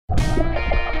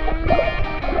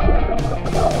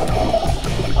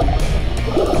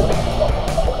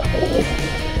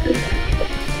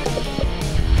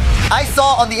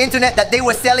on the internet that they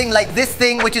were selling like this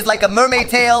thing, which is like a mermaid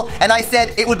tail, and I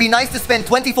said it would be nice to spend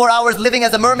 24 hours living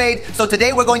as a mermaid, so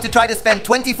today we're going to try to spend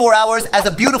 24 hours as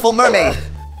a beautiful mermaid.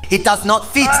 It does not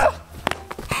fit.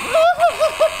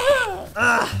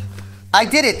 I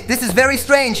did it. This is very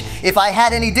strange. If I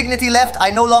had any dignity left,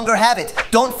 I no longer have it.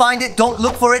 Don't find it, don't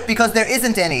look for it, because there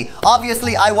isn't any.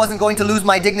 Obviously, I wasn't going to lose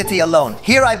my dignity alone.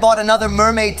 Here I bought another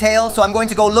mermaid tail, so I'm going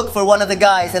to go look for one of the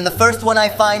guys, and the first one I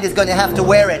find is going to have to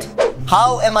wear it.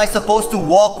 How am I supposed to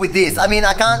walk with this? I mean,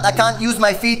 I can't use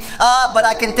my feet. But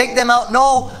I can take them out.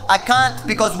 No, I can't,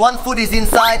 because one foot is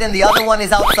inside and the other one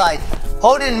is outside.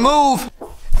 Odin, move!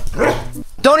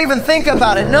 Don't even think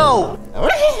about it, no!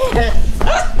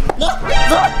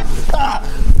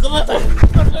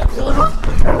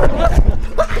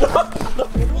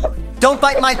 Don't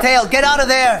bite my tail, get out of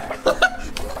there!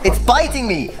 It's biting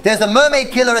me! There's a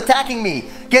mermaid killer attacking me!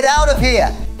 Get out of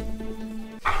here!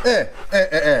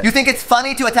 You think it's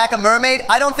funny to attack a mermaid?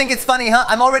 I don't think it's funny, huh?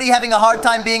 I'm already having a hard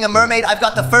time being a mermaid. I've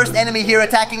got the first enemy here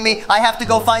attacking me. I have to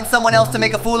go find someone else to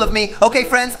make a fool of me. Okay,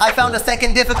 friends, I found a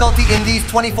second difficulty in these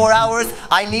 24 hours.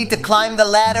 I need to climb the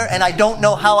ladder, and I don't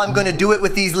know how I'm gonna do it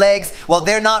with these legs. Well,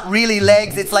 they're not really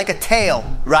legs, it's like a tail,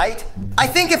 right? I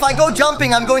think if I go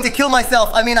jumping, I'm going to kill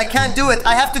myself. I mean, I can't do it.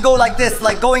 I have to go like this,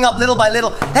 like going up little by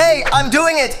little. Hey, I'm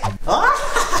doing it!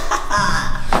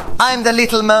 I'm the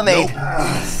little mermaid.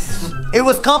 Nope. It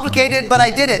was complicated, but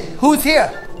I did it. Who's here?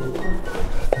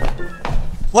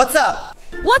 What's up?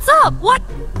 What's up? What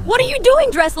are you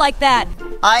doing dressed like that?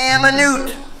 I am a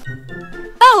newt.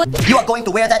 Oh. You are going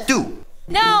to wear that too.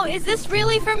 No, is this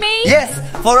really for me? Yes,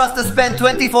 for us to spend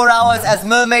 24 hours as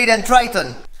Mermaid and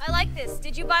Triton. I like this.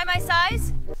 Did you buy my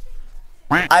size?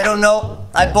 I don't know.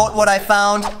 I bought what I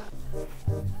found.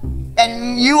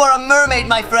 And you are a mermaid,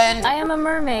 my friend. I am a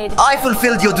mermaid. I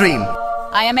fulfilled your dream.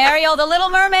 I am Ariel, the little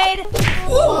mermaid.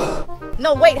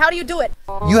 No, wait, how do you do it?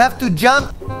 You have to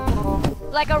jump.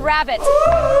 Like a rabbit.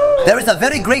 There is a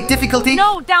very great difficulty.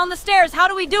 No, down the stairs. How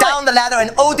do we do it? Down the ladder,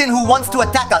 and Odin who wants to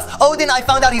attack us. Odin, I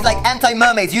found out he's like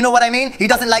anti-mermaids. You know what I mean? He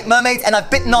doesn't like mermaids, and I've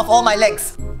bitten off all my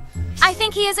legs. I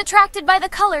think he is attracted by the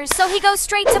colors, so he goes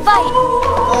straight to bite.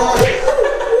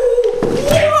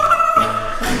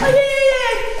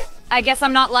 I guess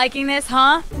I'm not liking this,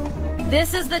 huh?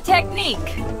 This is the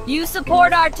technique. You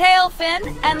support our tail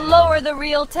fin and lower the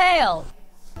real tail.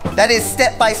 That is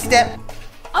step by step.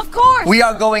 Of course. We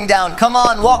are going down. Come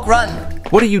on, walk, run.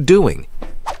 What are you doing?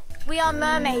 We are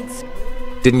mermaids.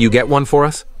 Didn't you get one for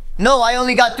us? No, I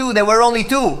only got 2. There were only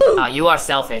 2. You are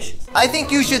selfish. I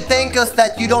think you should thank us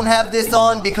that you don't have this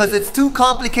on because it's too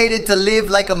complicated to live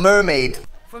like a mermaid.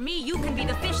 For me, you can be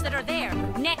the fish that are there,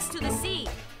 next to the sea.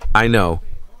 I know.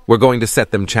 We're going to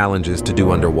set them challenges to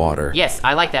do underwater. Yes,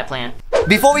 I like that plan.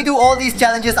 Before we do all these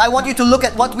challenges, I want you to look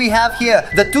at what we have here.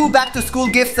 The 2 back-to-school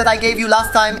gifts that I gave you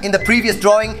last time in the previous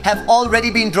drawing have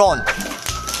already been drawn.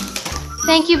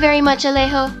 Thank you very much,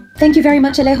 Alejo. Thank you very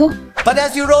much, Alejo. But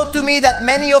as you wrote to me that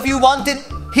many of you wanted,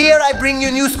 here I bring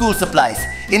you new school supplies.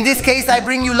 In this case, I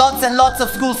bring you lots and lots of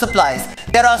school supplies.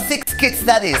 There are 6 kits,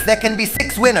 that is. There can be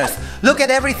 6 winners. Look at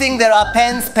everything. There are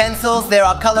pens, pencils, there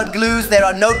are colored glues, there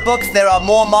are notebooks, there are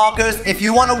more markers. If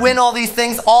you want to win all these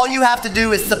things, all you have to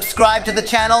do is subscribe to the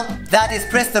channel. That is,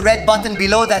 press the red button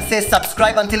below that says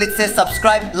subscribe until it says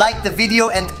subscribe. Like the video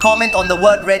and comment on the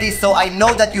word ready so I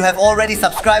know that you have already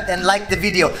subscribed and liked the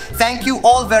video. Thank you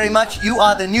all very much. You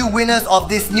are the new winners of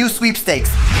this new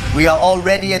sweepstakes. We are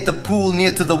already at the pool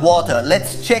near to the water.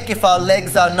 Let's check if our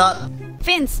legs are not...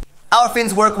 Fins. Our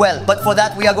fins work well, but for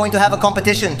that we are going to have a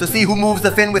competition to see who moves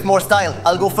the fin with more style.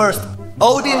 I'll go first.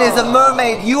 Odin is a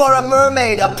mermaid. You are a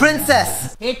mermaid, a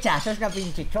princess.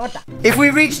 If we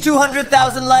reach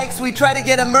 200,000 likes, we try to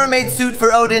get a mermaid suit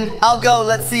for Odin. I'll go.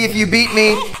 Let's see if you beat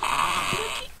me.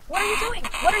 What are you doing?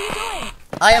 What are you doing?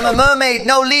 I am a mermaid.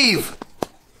 No, leave.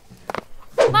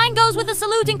 Mine goes with a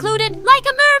salute included, like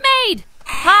a mermaid.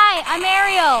 Hi, I'm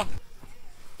Ariel.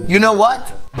 You know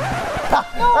what?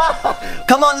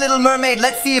 Come on, little mermaid.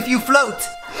 Let's see if you float.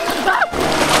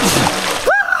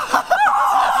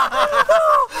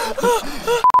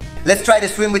 Let's try to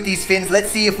swim with these fins. Let's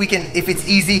see if it's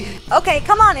easy. Okay,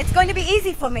 come on. It's going to be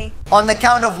easy for me. On the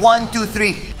count of 1, 2,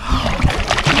 3.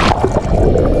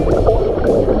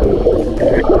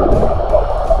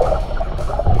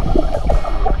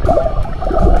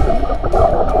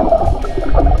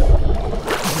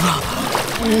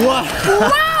 Wow!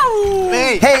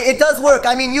 Hey, it does work.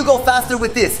 I mean, you go faster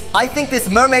with this. I think this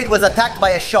mermaid was attacked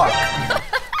by a shark.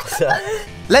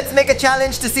 Let's make a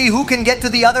challenge to see who can get to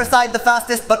the other side the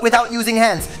fastest, but without using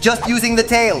hands, just using the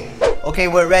tail. Okay,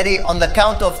 we're ready. On the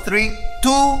count of 3, 2,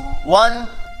 1,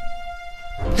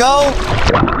 go!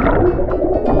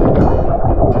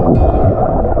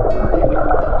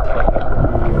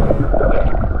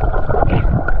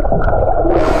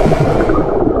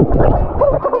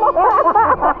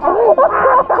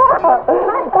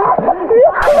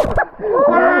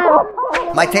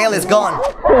 tail is gone.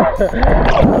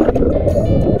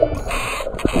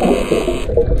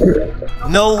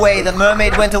 No way, the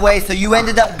mermaid went away, so you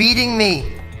ended up beating me.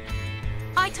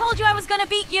 I told you I was gonna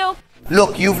beat you.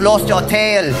 Look, you've lost your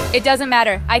tail. It doesn't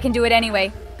matter. I can do it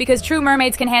anyway. Because true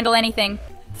mermaids can handle anything.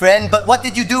 Friend, but what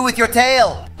did you do with your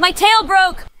tail? My tail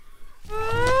broke!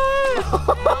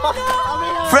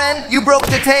 Friend, you broke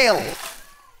the tail.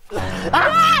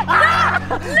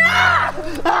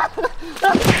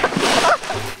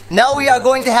 Now we are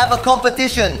going to have a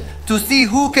competition to see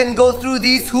who can go through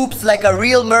these hoops like a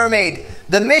real mermaid.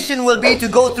 The mission will be to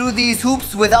go through these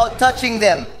hoops without touching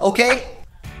them, okay?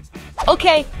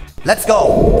 Okay. Let's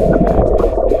go.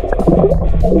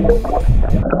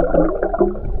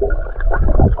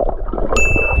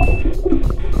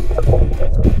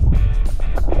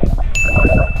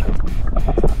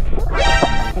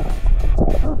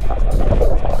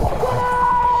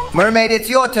 Mermaid, it's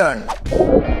your turn.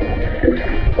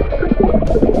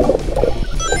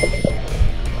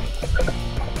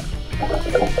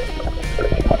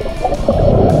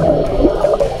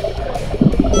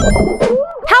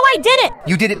 I did it!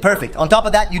 You did it perfect. On top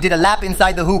of that, you did a lap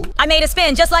inside the hoop. I made a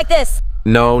spin just like this.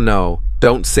 No.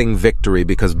 Don't sing victory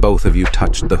because both of you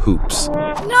touched the hoops.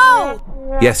 No!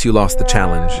 Yes, you lost the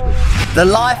challenge. The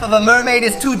life of a mermaid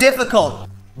is too difficult.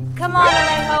 Come on,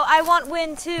 Alejo. I want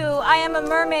win too. I am a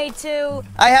mermaid too.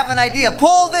 I have an idea.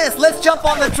 Pull this. Let's jump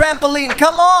on the trampoline.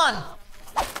 Come on.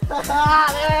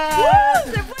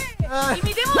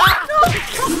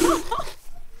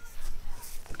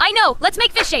 I know. Let's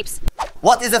make fish shapes.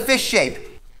 What is a fish shape?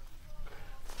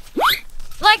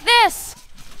 Like this.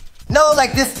 No,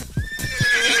 like this.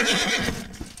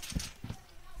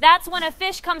 That's when a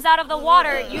fish comes out of the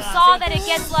water. You saw that it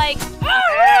gets like...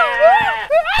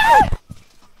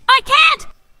 I can't!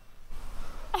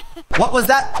 What was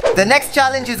that? The next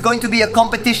challenge is going to be a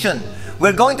competition.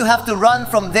 We're going to have to run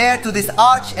from there to this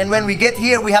arch, and when we get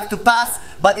here, we have to pass,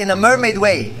 but in a mermaid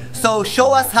way. So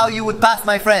show us how you would pass,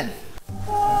 my friend.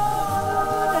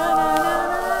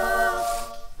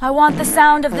 I want the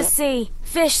sound of the sea.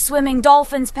 Fish swimming,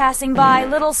 dolphins passing by,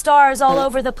 little stars all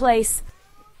over the place.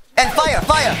 And fire,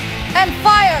 fire! And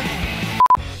fire!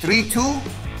 3, 2.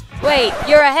 Wait,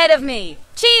 you're ahead of me.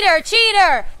 Cheater,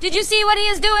 cheater! Did you see what he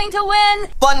is doing to win?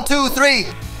 1, 2, 3.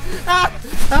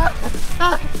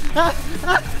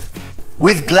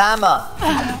 With glamour.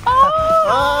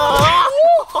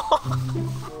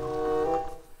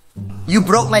 You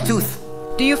broke my tooth.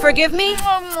 Do you forgive me?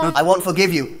 I won't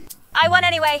forgive you. I won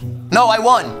anyway. No, I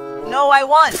won. No, I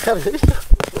won.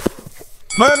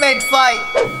 Mermaid fight.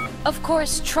 Of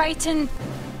course, Triton.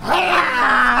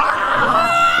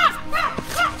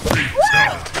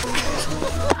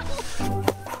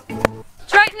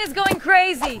 Triton is going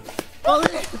crazy.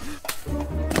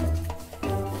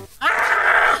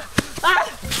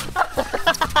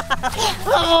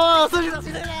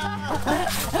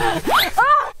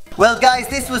 Well, guys,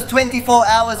 this was 24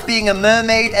 hours being a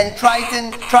mermaid and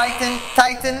Triton,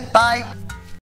 Titan, bye.